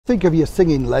think of your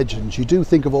singing legends, you do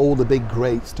think of all the big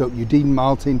greats, don't you? Dean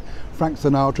Martin, Frank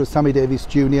Sinatra, Sammy Davis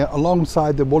Jr.,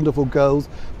 alongside the wonderful girls,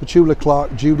 Petula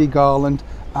Clark, Judy Garland,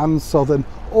 Anne Southern,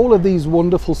 all of these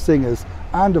wonderful singers,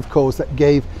 and of course that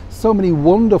gave so many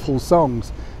wonderful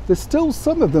songs. There's still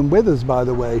some of them with us, by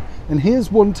the way, and here's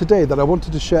one today that I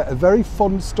wanted to share a very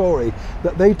fond story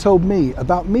that they told me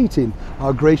about meeting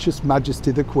Our Gracious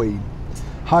Majesty the Queen.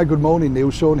 Hi, good morning,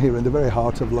 Neil Sean here in the very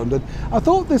heart of London. I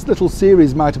thought this little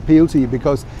series might appeal to you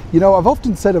because, you know, I've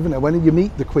often said, haven't I, when you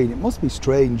meet the Queen, it must be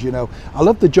strange, you know. I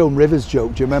love the Joan Rivers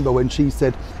joke. Do you remember when she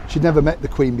said she'd never met the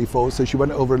Queen before, so she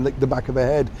went over and licked the back of her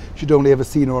head. She'd only ever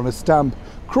seen her on a stamp.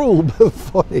 Cruel but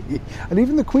funny. And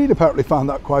even the Queen apparently found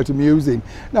that quite amusing.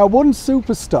 Now, one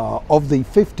superstar of the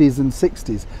 50s and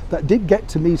 60s that did get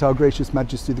to meet Our Gracious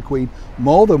Majesty the Queen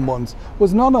more than once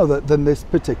was none other than this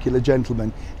particular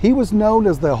gentleman. He was known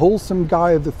as the wholesome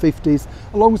guy of the 50s,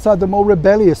 alongside the more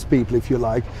rebellious people, if you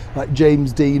like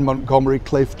James Dean, Montgomery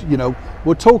Clift. You know,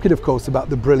 we're talking, of course, about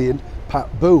the brilliant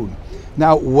Pat Boone.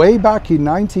 Now, way back in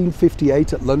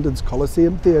 1958 at London's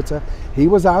Coliseum Theatre, he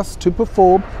was asked to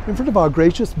perform in front of Our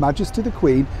Gracious Majesty the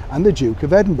Queen and the Duke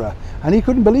of Edinburgh. And he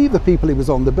couldn't believe the people he was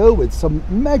on the bill with, some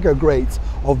mega greats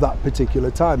of that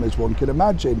particular time, as one can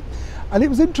imagine. And it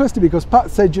was interesting because Pat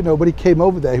said, you know, when he came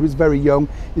over there, he was very young,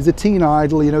 he's a teen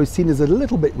idol, you know, he's seen as a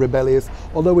little bit rebellious,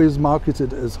 although he was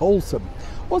marketed as wholesome.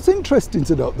 What's interesting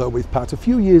to note, though, with Pat, a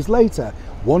few years later,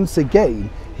 once again,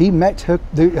 he met Her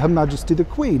Majesty the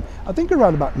Queen, I think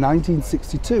around about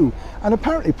 1962, and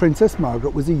apparently Princess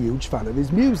Margaret was a huge fan of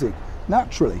his music,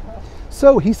 naturally.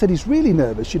 So he said he's really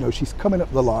nervous, you know, she's coming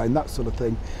up the line, that sort of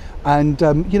thing. And,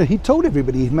 you know, he told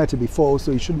everybody he'd met her before,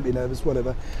 so he shouldn't be nervous,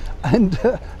 whatever. And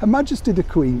Her Majesty the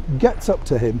Queen gets up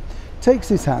to him, takes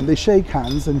his hand, they shake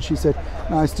hands, and she said,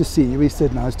 "Nice to see you." He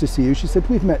said, "Nice to see you." She said,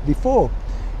 "We've met before."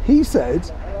 He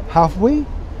said, "Have we?"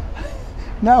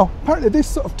 Now, apparently this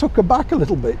sort of took her back a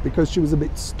little bit because she was a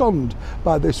bit stunned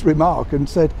by this remark and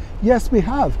said, "Yes, we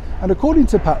have." And according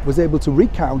to Pat, was able to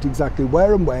recount exactly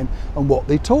where and when and what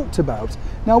they talked about.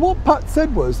 Now, what Pat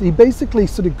said was he basically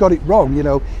sort of got it wrong. You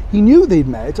know, he knew they'd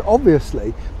met,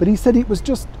 obviously, but he said it was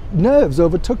just nerves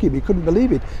overtook him. He couldn't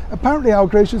believe it. Apparently, Our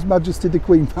Gracious Majesty the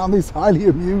Queen found this highly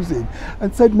amusing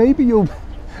and said, maybe you'll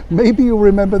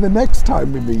remember the next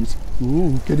time we meet.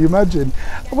 Ooh, can you imagine?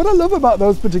 What I love about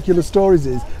those particular stories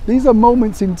is these are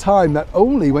moments in time that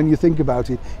only, when you think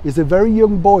about it, is a very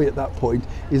young boy at that point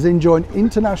is enjoying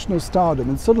international stardom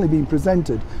and suddenly being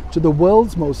presented to the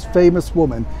world's most famous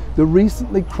woman, the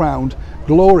recently crowned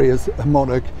glorious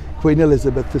monarch, Queen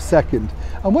Elizabeth II.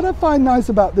 And what I find nice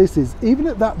about this is, even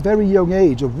at that very young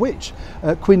age, of which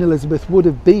Queen Elizabeth would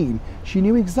have been, she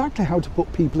knew exactly how to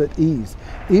put people at ease,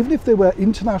 even if they were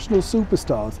international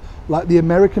superstars, like the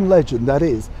American legend that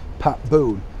is Pat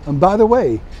Boone. And by the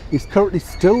way, he's currently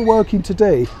still working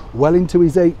today, well into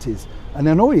his 80s, and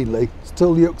annoyingly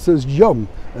still looks as young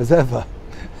as ever.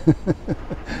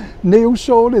 Neil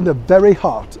Sean in the very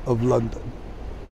heart of London.